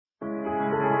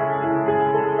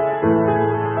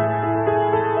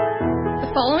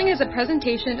following is a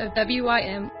presentation of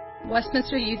WYM,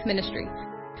 Westminster Youth Ministry.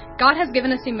 God has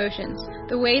given us emotions.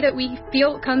 The way that we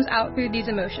feel comes out through these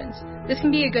emotions. This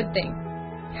can be a good thing.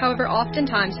 However,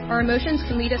 oftentimes, our emotions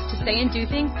can lead us to say and do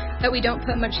things that we don't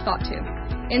put much thought to.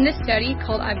 In this study,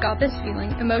 called I've Got This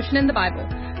Feeling, Emotion in the Bible,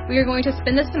 we are going to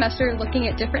spend this semester looking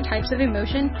at different types of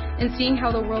emotion and seeing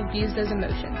how the world views those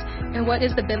emotions, and what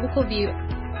is the biblical view.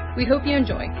 We hope you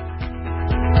enjoy.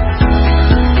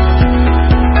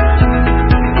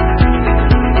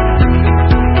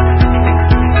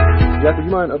 Jack, would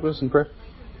you mind opening us in prayer?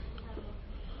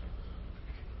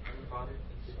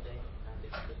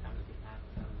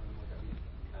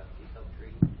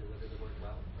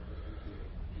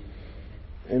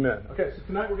 Amen. Okay, so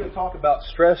tonight we're going to talk about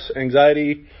stress,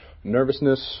 anxiety,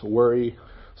 nervousness, worry.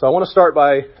 So I want to start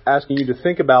by asking you to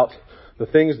think about the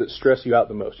things that stress you out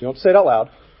the most. You don't have to say it out loud.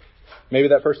 Maybe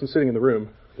that person sitting in the room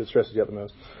that stresses you out the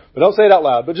most. But don't say it out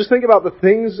loud. But just think about the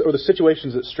things or the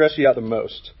situations that stress you out the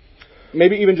most.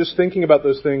 Maybe even just thinking about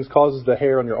those things causes the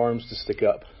hair on your arms to stick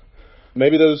up.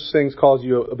 Maybe those things cause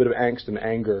you a bit of angst and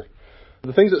anger.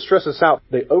 The things that stress us out,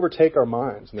 they overtake our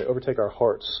minds and they overtake our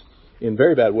hearts in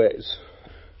very bad ways.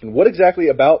 And what exactly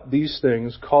about these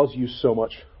things cause you so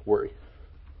much worry?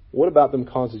 What about them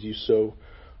causes you so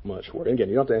much worry? And again,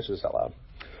 you don't have to answer this out loud.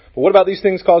 But what about these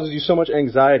things causes you so much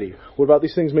anxiety? What about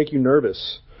these things make you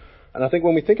nervous? And I think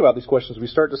when we think about these questions, we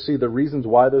start to see the reasons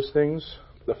why those things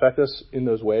affect us in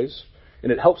those ways.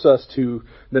 And it helps us to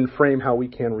then frame how we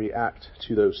can react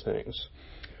to those things.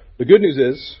 The good news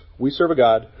is we serve a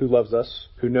God who loves us,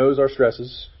 who knows our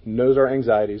stresses, knows our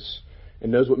anxieties,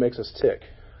 and knows what makes us tick.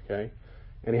 Okay?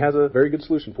 And he has a very good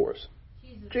solution for us.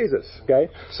 Jesus. Okay?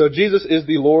 So Jesus is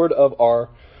the Lord of our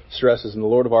stresses and the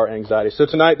Lord of our anxiety. So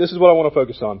tonight, this is what I want to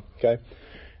focus on. Okay?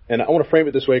 And I want to frame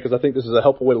it this way because I think this is a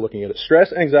helpful way of looking at it.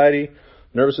 Stress, anxiety,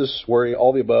 nervousness, worry,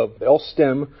 all the above, they all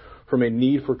stem from a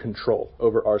need for control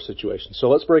over our situation. So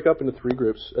let's break up into three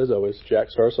groups, as always. Jack,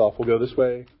 start us off. We'll go this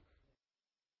way.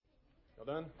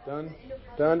 Done?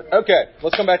 Done? Okay,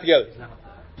 let's come back together.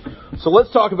 So let's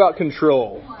talk about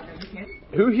control.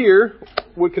 Who here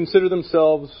would consider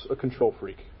themselves a control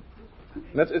freak?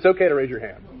 It's okay to raise your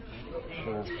hand.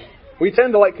 We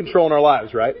tend to like control in our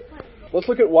lives, right? Let's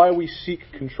look at why we seek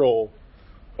control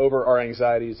over our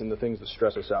anxieties and the things that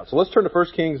stress us out. So let's turn to 1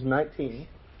 Kings 19,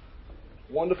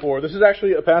 1-4. This is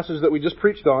actually a passage that we just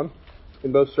preached on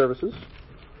in both services.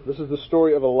 This is the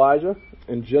story of Elijah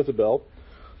and Jezebel.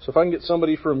 So if I can get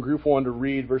somebody from Group 1 to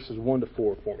read verses 1-4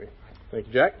 for me. Thank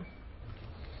you, Jack.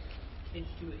 Page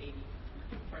 280.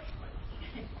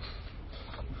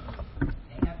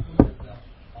 Ahab told Jezebel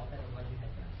all that Elijah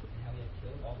had done, and how he had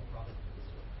killed all the prophets with the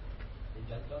sword. Then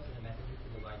Jezebel sent a messenger to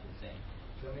Elijah, saying,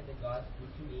 "Show me the God who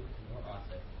to me is more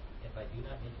awesome, if I do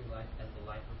not make your life as the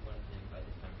life of one of them by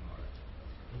this time tomorrow."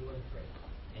 And he was afraid,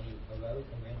 and he arose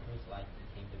and ran for his life and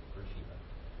came to Beersheba,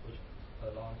 which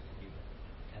belongs to Judah,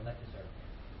 and left his servant.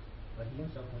 But he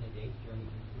himself went a day's journey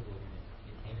into the wilderness,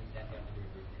 and came and sat down under a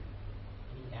fig tree.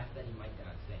 And he asked that he might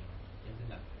die, saying, "It is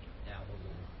enough, now, O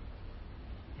Lord.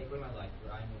 Take away my life,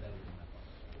 for I am no better than my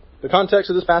father." The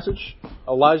context of this passage,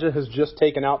 Elijah has just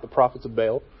taken out the prophets of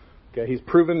Baal. Okay, he's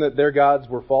proven that their gods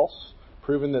were false,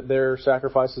 proven that their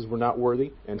sacrifices were not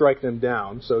worthy, and strike them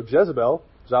down. So Jezebel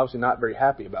is obviously not very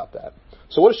happy about that.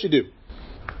 So what does she do?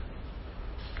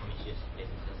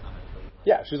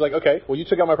 Yeah, she's like, okay, well, you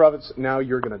took out my prophets, now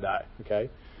you're going to die. Okay,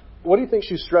 what do you think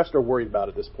she's stressed or worried about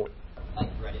at this point?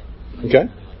 Okay.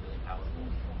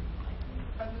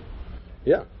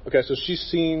 Yeah. Okay, so she's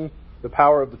seen the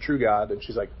power of the true God, and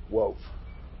she's like, whoa,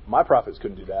 my prophets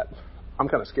couldn't do that. I'm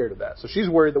kind of scared of that. So she's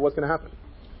worried that what's going to happen?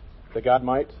 That God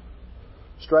might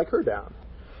strike her down.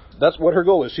 That's what her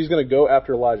goal is. She's going to go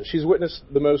after Elijah. She's witnessed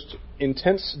the most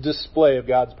intense display of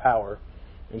God's power,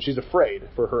 and she's afraid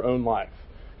for her own life.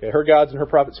 Okay, her gods and her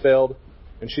prophets failed,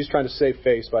 and she's trying to save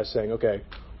face by saying, okay,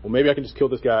 well, maybe I can just kill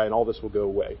this guy and all this will go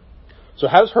away. So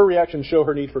how does her reaction show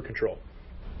her need for control?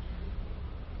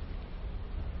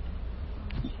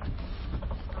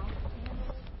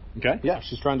 Okay, yeah,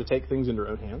 she's trying to take things into her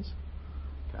own hands.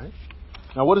 Okay.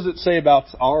 Now, what does it say about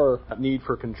our need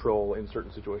for control in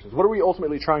certain situations? What are we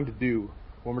ultimately trying to do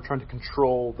when we're trying to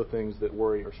control the things that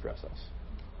worry or stress us?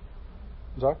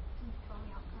 Sorry?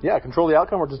 Yeah, control the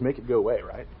outcome or just make it go away,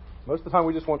 right? Most of the time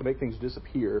we just want to make things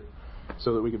disappear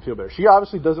so that we can feel better. She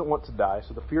obviously doesn't want to die,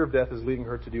 so the fear of death is leading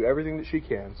her to do everything that she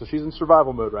can. So she's in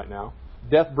survival mode right now.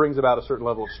 Death brings about a certain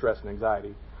level of stress and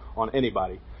anxiety on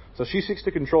anybody. So she seeks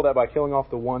to control that by killing off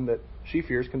the one that she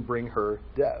fears can bring her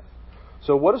death.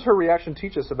 So what does her reaction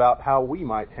teach us about how we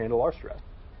might handle our stress?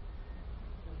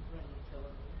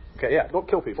 Okay, yeah, don't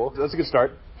kill people. That's a good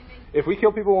start. If we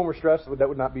kill people when we're stressed, that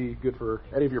would not be good for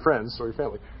any of your friends or your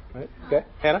family. Right? Okay.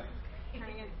 Hannah?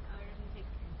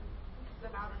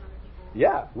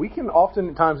 Yeah, we can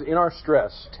oftentimes, in our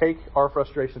stress, take our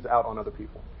frustrations out on other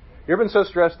people. You ever been so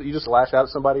stressed that you just lash out at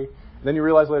somebody, and then you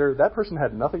realize later, that person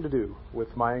had nothing to do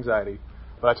with my anxiety,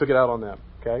 but I took it out on them,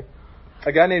 okay?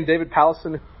 A guy named David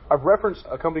Pallison, I've referenced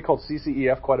a company called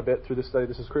CCEF quite a bit through this study.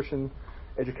 This is Christian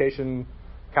Education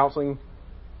Counseling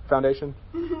Foundation.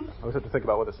 I always have to think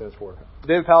about what this stands for.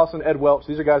 David Pallison, Ed Welch,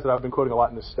 these are guys that I've been quoting a lot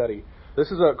in this study.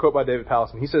 This is a quote by David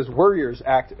Pallison. He says, "Worriers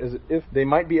act as if they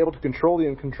might be able to control the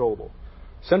uncontrollable.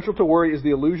 Central to worry is the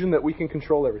illusion that we can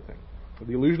control everything.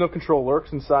 The illusion of control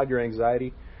lurks inside your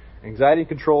anxiety. Anxiety and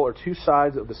control are two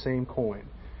sides of the same coin.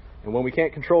 And when we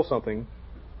can't control something,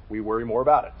 we worry more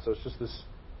about it." So it's just this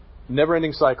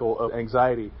never-ending cycle of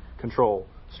anxiety, control,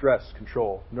 stress,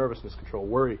 control, nervousness, control,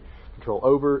 worry, control,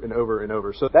 over and over and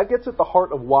over. So that gets at the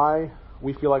heart of why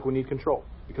we feel like we need control.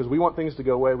 Because we want things to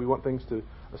go away. We want things to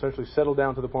essentially settle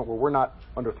down to the point where we're not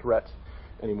under threat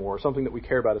anymore. Something that we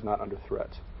care about is not under threat.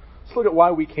 Let's look at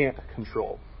why we can't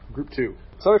control. Group 2.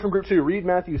 Somebody from Group 2, read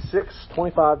Matthew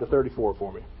 6:25 to 34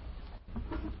 for me.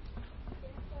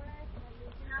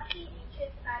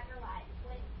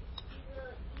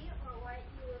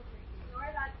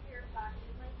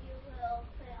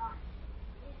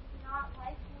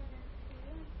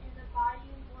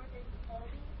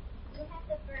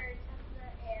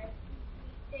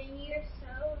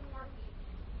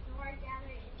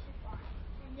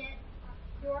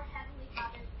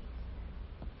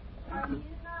 Are you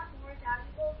not more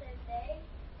valuable than they?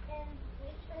 And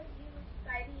which of you,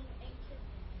 by being anxious,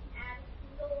 can add a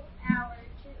single hour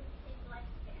to his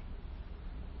lifespan?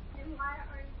 And why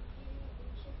are you getting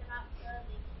anxious about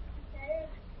clothing?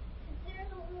 Consider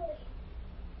the lilies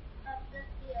of the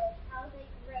field, how they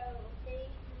grow.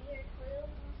 They neither toil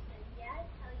nor spin. Yet,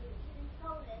 how you even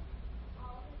Solomon,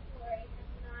 all his glory,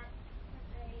 has not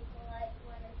arrayed like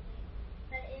one of these.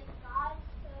 But if God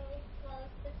so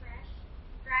clothes the grass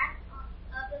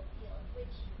of the field,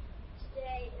 which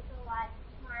today is alive,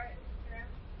 tomorrow is thrown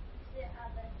to the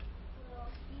oven,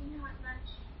 will he not much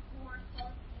more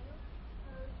clothe you,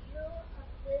 O you of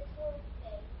little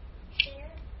faith?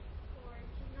 Therefore,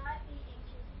 do not be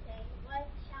anxious, saying, what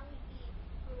shall we eat,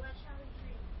 or what shall we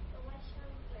drink, or what shall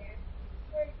we wear?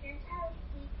 For Gentiles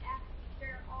seek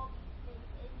after all these things,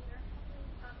 and your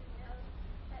heavenly Father knows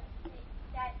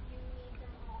that you need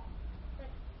them all. But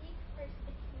seek first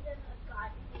the kingdom of God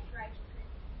and his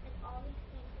righteousness, and all these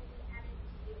things will be added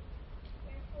to you.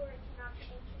 Therefore, do not be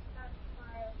anxious about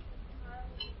tomorrow, for tomorrow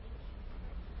will be anxious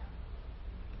for itself.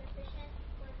 Sufficient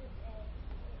for the day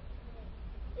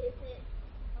is it.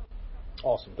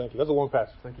 Awesome. Thank you. That's a long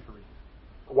passage. Thank you for reading.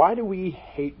 Why do we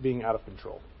hate being out of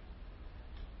control?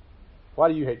 Why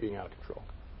do you hate being out of control?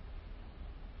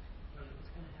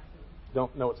 You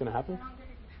don't know what's going to happen? I don't get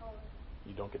to control it.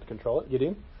 You don't get to control it?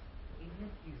 Gideon? Even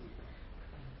if you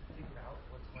figure out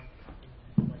what's going to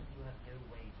happen, like you have no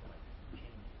way to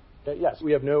change it. Yes,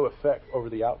 we have no effect over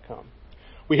the outcome.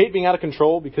 We hate being out of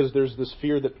control because there's this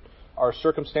fear that our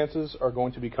circumstances are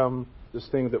going to become this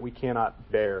thing that we cannot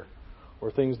bear,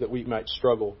 or things that we might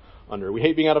struggle under. We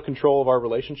hate being out of control of our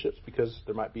relationships because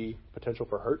there might be potential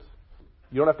for hurt.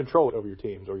 You don't have control over your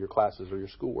teams or your classes or your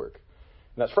schoolwork.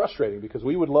 And that's frustrating because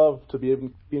we would love to be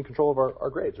in control of our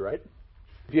grades, right?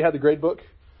 If you had the grade book,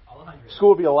 school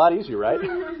would be a lot easier, right?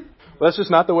 Well, that's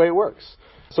just not the way it works.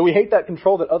 So we hate that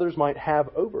control that others might have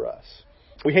over us.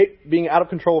 We hate being out of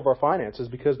control of our finances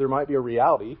because there might be a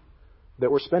reality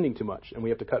that we're spending too much and we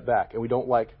have to cut back. And we don't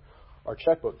like our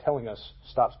checkbook telling us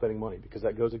stop spending money because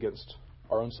that goes against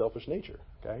our own selfish nature,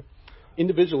 okay?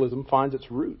 Individualism finds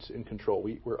its roots in control.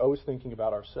 We're always thinking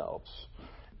about ourselves.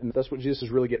 And that's what Jesus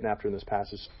is really getting after in this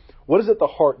passage. What is at the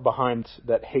heart behind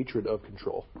that hatred of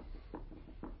control?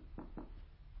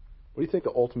 What do you think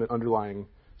the ultimate underlying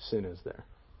sin is there?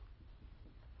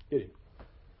 Gideon.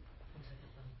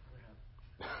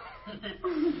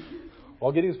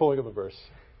 While Gideon's pulling up a verse,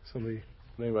 anybody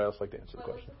else like to answer the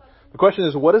question? The question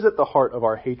is, what is at the heart of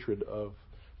our hatred of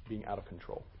being out of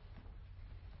control?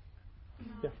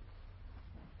 Yeah.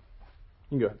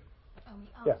 You can go ahead.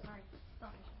 Yeah. Sorry.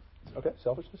 Selfishness. Okay,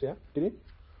 selfishness, yeah. Gideon?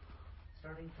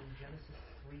 Starting from Genesis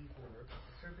 3:4, the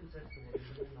serpent said to the woman,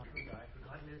 "You will not die, for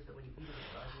God knows that when you eat of it,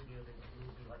 God will be open, and you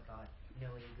will be like God,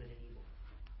 knowing good and evil."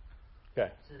 Okay.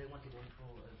 So they want to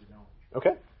control over knowledge.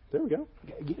 Okay, there we go.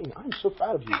 Gideon, I'm so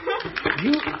proud of you.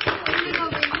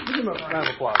 Give him a round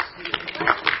of applause.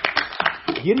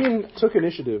 Gideon took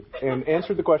initiative and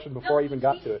answered the question before I even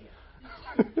got to it.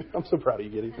 I'm so proud of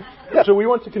you, Gideon. Yeah, so we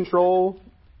want to control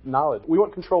knowledge. We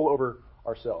want control over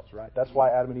ourselves, right? That's why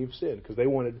Adam and Eve sinned, because they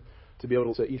wanted to be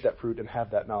able to eat that fruit and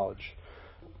have that knowledge.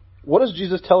 What does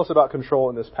Jesus tell us about control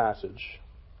in this passage?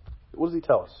 What does he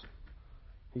tell us?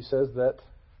 He says that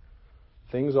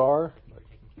things are...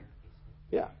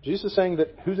 Yeah, Jesus is saying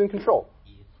that who's in control?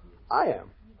 I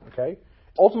am. Okay?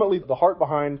 Ultimately, the heart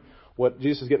behind what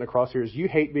Jesus is getting across here is you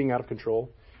hate being out of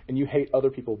control, and you hate other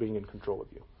people being in control of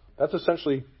you. That's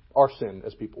essentially our sin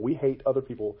as people. We hate other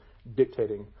people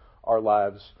dictating our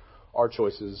lives, our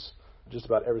choices, just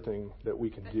about everything that we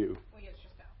can do. We get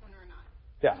stressed out when we're not.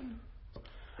 Yeah.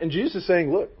 And Jesus is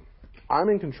saying, look, I'm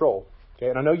in control. Okay?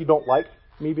 And I know you don't like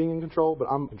me being in control, but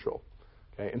I'm in control.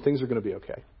 Okay? And things are going to be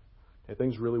okay. Okay?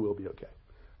 Things really will be okay.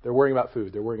 They're worrying about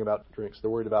food. They're worrying about drinks. They're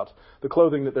worried about the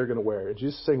clothing that they're going to wear. And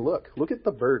Jesus is saying, look at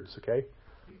the birds, okay?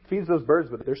 Feeds those birds,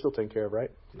 but they're still taken care of, right?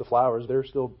 The flowers, they're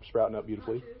still sprouting up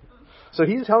beautifully. So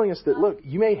he's telling us that, look,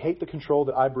 you may hate the control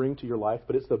that I bring to your life,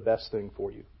 but it's the best thing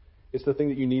for you. It's the thing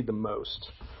that you need the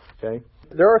most, okay?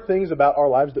 There are things about our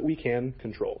lives that we can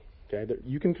control, okay? That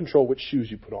you can control which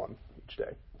shoes you put on each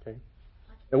day, okay?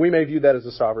 And we may view that as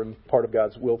a sovereign part of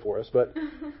God's will for us, but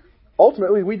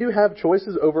ultimately we do have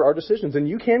choices over our decisions, and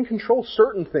you can control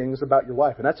certain things about your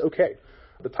life, and that's okay.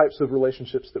 The types of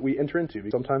relationships that we enter into,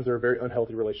 sometimes there are very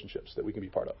unhealthy relationships that we can be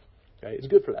part of, okay? It's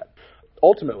good for that.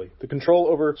 Ultimately, the control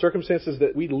over circumstances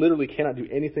that we literally cannot do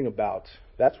anything about,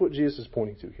 that's what Jesus is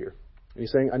pointing to here. And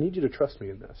he's saying, I need you to trust me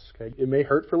in this. Okay? It may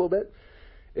hurt for a little bit.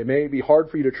 It may be hard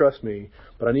for you to trust me,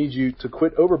 but I need you to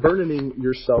quit overburdening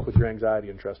yourself with your anxiety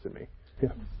and trust in me. Yeah.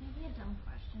 This may be a dumb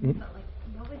question,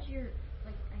 but what would your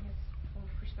whole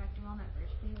perspective on that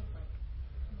verse be with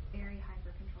very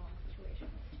hyper controlling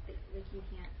situations? You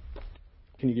can't.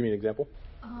 Can you give me an example?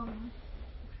 I'm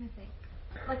trying to think.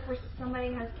 Where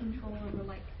somebody has control over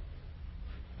everything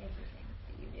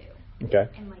that you do. Okay.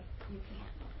 And you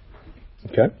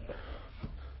can't. Okay.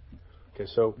 Okay,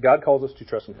 so God calls us to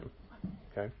trust in Him.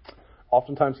 Okay.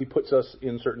 Oftentimes He puts us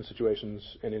in certain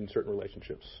situations and in certain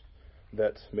relationships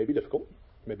that may be difficult,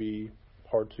 may be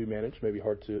hard to manage, may be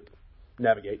hard to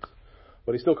navigate,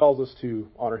 but He still calls us to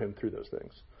honor Him through those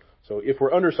things. So if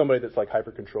we're under somebody that's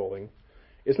hyper controlling,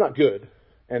 it's not good,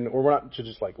 and we're not to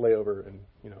just lay over and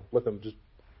let them just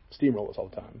steamroll us all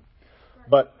the time.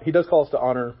 But He does call us to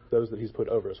honor those that He's put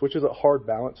over us, which is a hard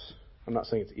balance. I'm not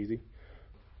saying it's easy.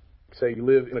 Say you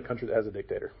live in a country that has a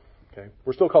dictator. Okay,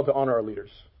 we're still called to honor our leaders.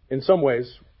 In some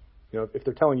ways, if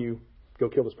they're telling you go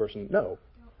kill this person, no,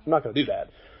 I'm not going to do that.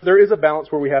 There is a balance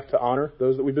where we have to honor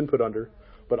those that we've been put under,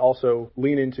 but also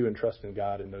lean into and trust in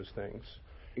God in those things.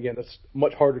 Again, that's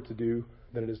much harder to do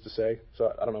than it is to say.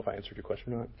 So I don't know if I answered your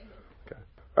question or not. Okay.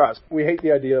 All right. So we hate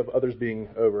the idea of others being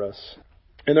over us.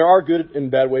 And there are good and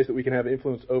bad ways that we can have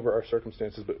influence over our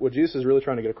circumstances. But what Jesus is really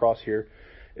trying to get across here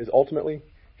is ultimately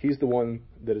He's the one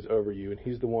that is over you, and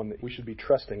He's the one that we should be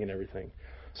trusting in everything.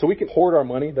 So we can hoard our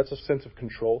money. That's a sense of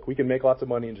control. We can make lots of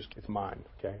money and it's mine.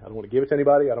 Okay, I don't want to give it to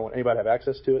anybody. I don't want anybody to have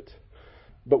access to it.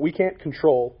 But we can't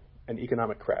control an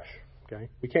economic crash. Okay,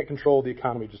 we can't control the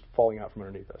economy just falling out from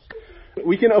underneath us.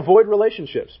 We can avoid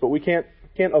relationships, but we can't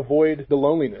avoid the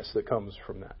loneliness that comes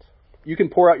from that. You can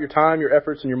pour out your time, your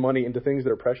efforts, and your money into things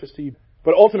that are precious to you.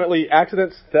 But ultimately,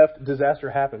 accidents, theft, disaster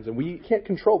happens, and we can't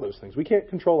control those things. We can't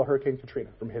control a Hurricane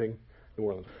Katrina from hitting New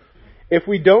Orleans. If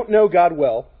we don't know God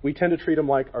well, we tend to treat Him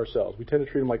like ourselves. We tend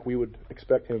to treat Him like we would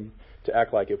expect Him to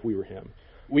act like if we were Him.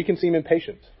 We can seem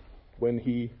impatient when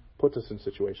He puts us in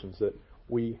situations that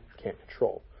we can't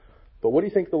control. But what do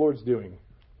you think the Lord's doing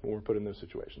when we're put in those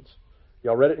situations?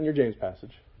 Y'all read it in your James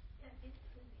passage.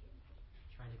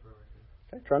 Trying to grow our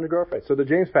faith. Okay, trying to grow our faith. So the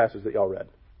James passage that y'all read,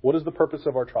 what is the purpose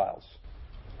of our trials?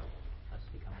 Us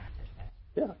becoming attached.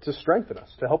 Yeah, to strengthen us,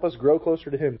 to help us grow closer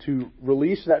to Him, to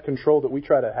release that control that we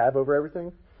try to have over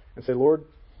everything and say, Lord,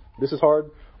 this is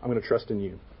hard. I'm going to trust in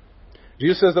You.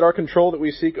 Jesus says that our control that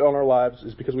we seek on our lives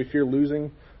is because we fear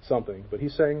losing something. But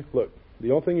He's saying, look,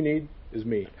 the only thing you need is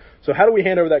Me. So how do we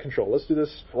hand over that control? Let's do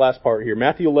this last part here.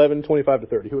 Matthew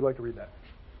 11:25-30. Who would like to read that?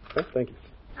 Okay, thank you.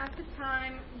 At the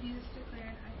time, Jesus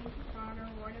declared, I thank you, Father,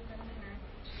 Lord of heaven and earth.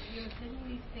 You have hidden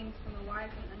these things from the wise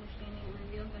and understanding and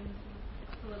revealed them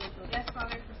to little children. Yes,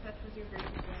 Father, for such was your great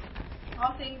good.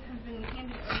 All things have been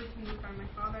handed over to me by my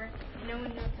Father. No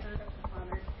one knows the Son except the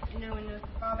Father, and no one knows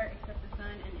the Father except the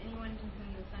Son, and anyone to whom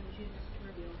the Son chooses to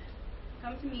reveal Him.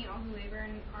 Come to me, all who labor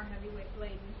and are heavy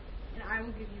laden, and I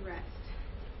will give you rest.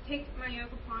 Take my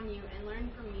yoke upon you and learn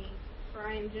from me, for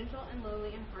I am gentle and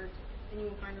lowly in heart, and you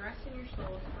will find rest in your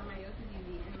souls, for my yoke is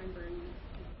easy and my burden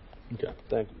is light. Okay,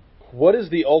 thank you. What is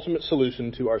the ultimate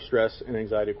solution to our stress and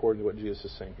anxiety according to what Jesus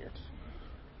is saying here?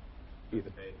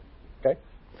 Ethan. Okay?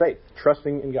 Faith.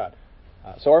 Trusting in God.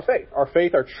 So our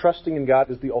faith, our trusting in God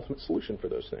is the ultimate solution for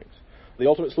those things. The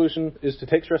ultimate solution is to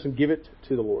take stress and give it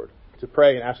to the Lord. To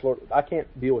pray and ask the Lord, I can't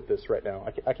deal with this right now.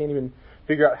 I can't even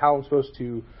figure out how I'm supposed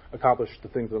to accomplish the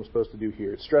things that I'm supposed to do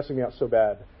here. It's stressing me out so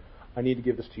bad. I need to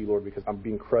give this to you, Lord, because I'm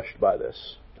being crushed by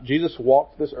this. Jesus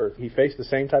walked this earth. He faced the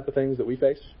same type of things that we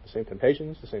face, the same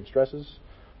temptations, the same stresses,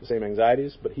 the same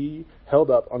anxieties, but he held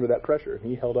up under that pressure.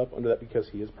 He held up under that because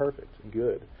he is perfect and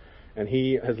good. And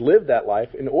he has lived that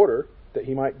life in order that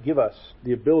he might give us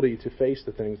the ability to face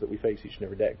the things that we face each and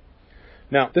every day.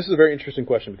 Now, this is a very interesting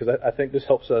question because I think this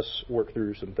helps us work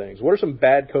through some things. What are some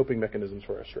bad coping mechanisms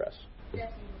for our stress?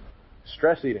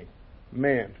 Stress eating.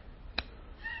 Man,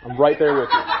 I'm right there with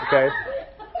you, okay?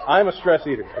 I'm a stress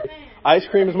eater. Ice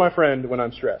cream is my friend when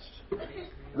I'm stressed.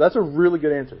 That's a really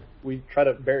good answer. We try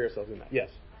to bury ourselves in that. Yes.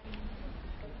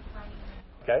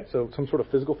 Okay, so some sort of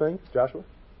physical thing, Joshua?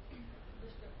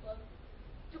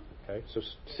 Okay, so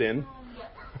sin.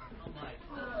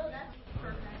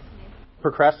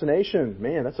 Procrastination.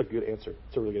 Man, that's a good answer.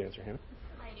 It's a really good answer, Hannah.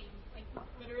 Hiding. Like,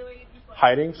 literally just like...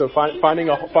 Hiding. So finding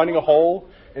a hole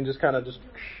and just kind of just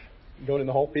going in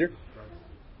the hole. Peter?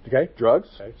 Okay, drugs.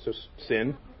 Okay, so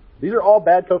sin. These are all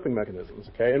bad coping mechanisms,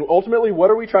 okay? And ultimately,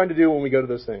 what are we trying to do when we go to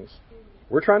those things?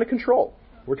 We're trying to control.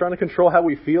 We're trying to control how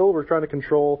we feel. We're trying to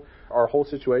control our whole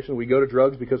situation. We go to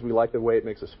drugs because we like the way it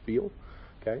makes us feel,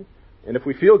 okay? And if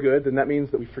we feel good, then that means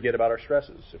that we forget about our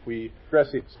stresses. If we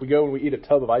go and we eat a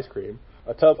tub of ice cream,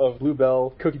 a tub of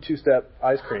Bluebell Cookie Two-Step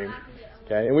ice cream,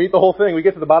 okay? And we eat the whole thing. We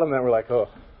get to the bottom of that and we're like, oh,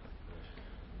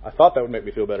 I thought that would make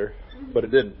me feel better, but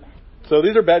it didn't. So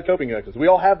these are bad coping mechanisms. We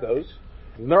all have those,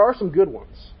 and there are some good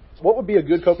ones. So what would be a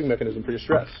good coping mechanism for your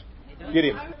stress?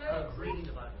 Gideon. Reading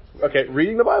the Bible. Okay,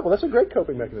 reading the Bible. That's a great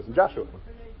coping mechanism. Joshua.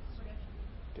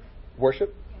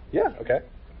 Worship? Yeah, okay.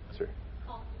 Sure.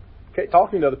 Okay,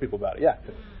 talking to other people about it. Yeah.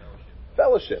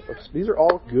 Fellowship. These are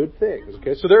all good things.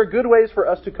 Okay, so there are good ways for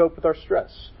us to cope with our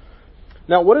stress.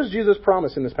 Now, what does Jesus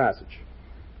promise in this passage?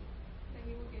 That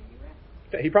he will give you rest.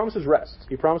 Okay, he promises rest.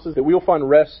 He promises that we will find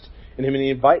rest in him, and he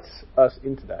invites us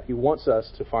into that. He wants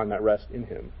us to find that rest in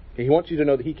him. Okay, he wants you to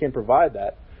know that he can provide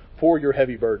that for your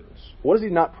heavy burdens. What does he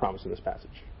not promise in this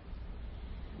passage?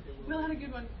 Will had a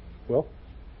good one. Well?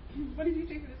 What did you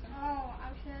say for this one? Oh,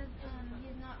 I said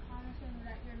he's not promising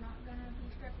that you're not going to be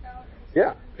stressed out.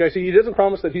 Yeah. Okay, so he doesn't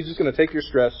promise that he's just going to take your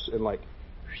stress and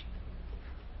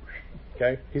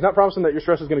okay? He's not promising that your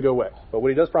stress is going to go away. But what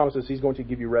he does promise is he's going to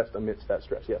give you rest amidst that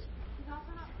stress. Yes? He's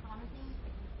also not promising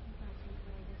that he's going to take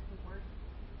away the work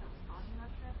that was causing that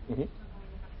stress. Mm-hmm. So going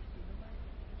to have to do the work.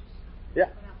 Yeah.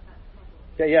 Without that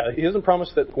struggle. Yeah. He doesn't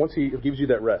promise that once he gives you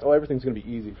that rest, everything's going to be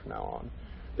easy from now on.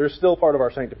 There's still part of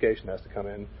our sanctification that has to come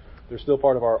in. There's still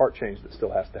part of our heart change that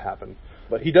still has to happen.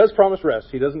 But he does promise rest.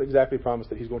 He doesn't exactly promise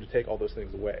that he's going to take all those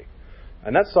things away.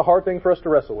 And that's a hard thing for us to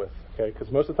wrestle with, okay?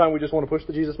 Because most of the time we just want to push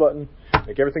the Jesus button,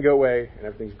 make everything go away, and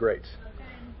everything's great.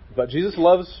 But Jesus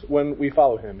loves when we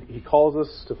follow him. He calls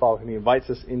us to follow him. He invites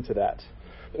us into that.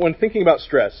 When thinking about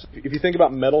stress, if you think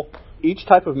about metal, each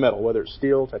type of metal, whether it's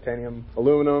steel, titanium,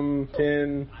 aluminum,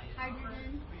 tin,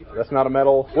 Hydrogen. that's not a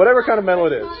metal, whatever kind of metal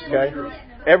it is, okay?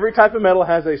 Every type of metal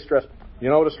has a stress point. You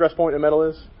know what a stress point in metal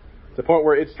is? It's a point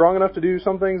where it's strong enough to do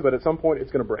some things, but at some point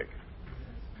it's going to break.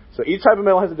 So each type of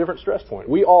metal has a different stress point.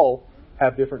 We all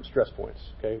have different stress points,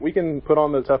 okay? We can put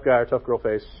on the tough guy or tough girl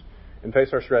face and face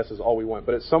our stresses all we want,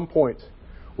 but at some point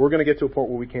we're going to get to a point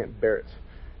where we can't bear it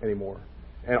anymore.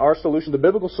 And our solution, the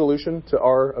biblical solution to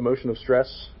our emotion of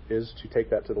stress, is to take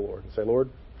that to the Lord and say, Lord,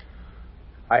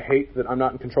 I hate that I'm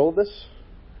not in control of this,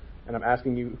 and I'm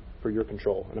asking you for your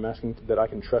control, and I'm asking that I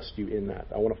can trust you in that.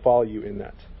 I want to follow you in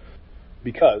that,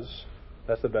 because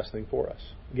that's the best thing for us.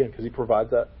 Again, because he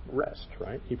provides that rest,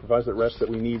 right? He provides that rest that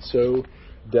we need so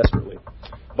desperately.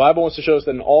 The Bible wants to show us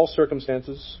that in all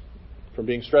circumstances, from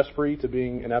being stress-free to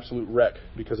being an absolute wreck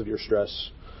because of your stress,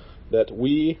 that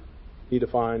we need to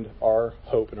find our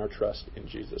hope and our trust in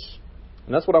Jesus.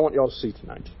 And that's what I want you all to see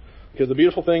tonight. Because the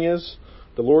beautiful thing is,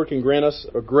 the Lord can grant us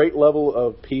a great level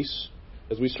of peace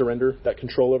as we surrender that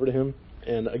control over to him.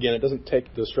 And again, it doesn't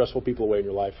take the stressful people away in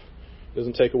your life. It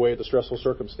doesn't take away the stressful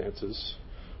circumstances.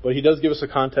 But he does give us a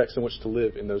context in which to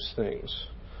live in those things.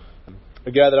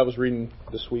 A guy that I was reading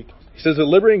this week, he says, the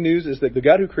liberating news is that the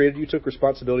God who created you took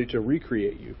responsibility to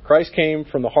recreate you. Christ came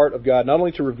from the heart of God not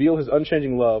only to reveal his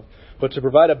unchanging love, but to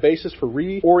provide a basis for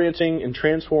reorienting and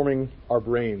transforming our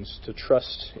brains to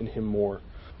trust in him more.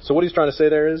 So what he's trying to say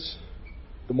there is,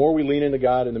 the more we lean into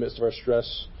God in the midst of our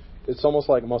stress, it's almost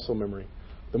like muscle memory.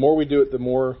 The more we do it, the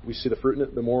more we see the fruit in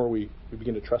it, the more we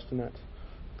begin to trust in that.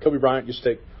 Kobe Bryant used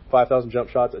to take 5,000 jump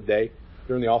shots a day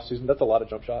during the off season. That's a lot of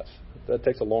jump shots. That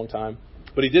takes a long time.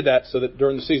 But he did that so that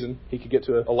during the season, he could get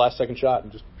to a last-second shot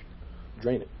and just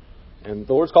drain it. And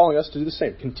the Lord's calling us to do the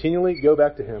same. Continually go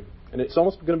back to Him. And it's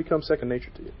almost going to become second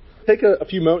nature to you. Take a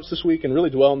few moments this week and really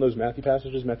dwell on those Matthew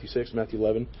passages, Matthew 6, Matthew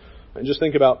 11, and just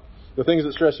think about the things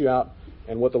that stress you out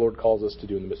and what the Lord calls us to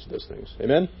do in the midst of those things.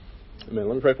 Amen? Amen.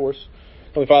 Let me pray for us.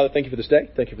 Heavenly Father, thank you for this day.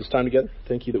 Thank you for this time together.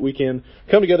 Thank you that we can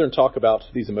come together and talk about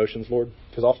these emotions, Lord,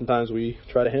 because oftentimes we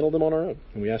try to handle them on our own.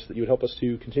 And we ask that you would help us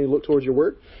to continue to look towards your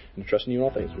word and to trust in you in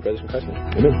all things. We pray this in Christ's name.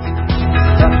 Amen.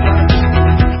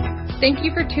 Thank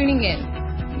you for tuning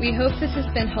in. We hope this has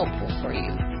been helpful for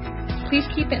you. Please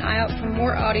keep an eye out for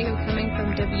more audio coming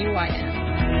from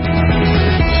WYM.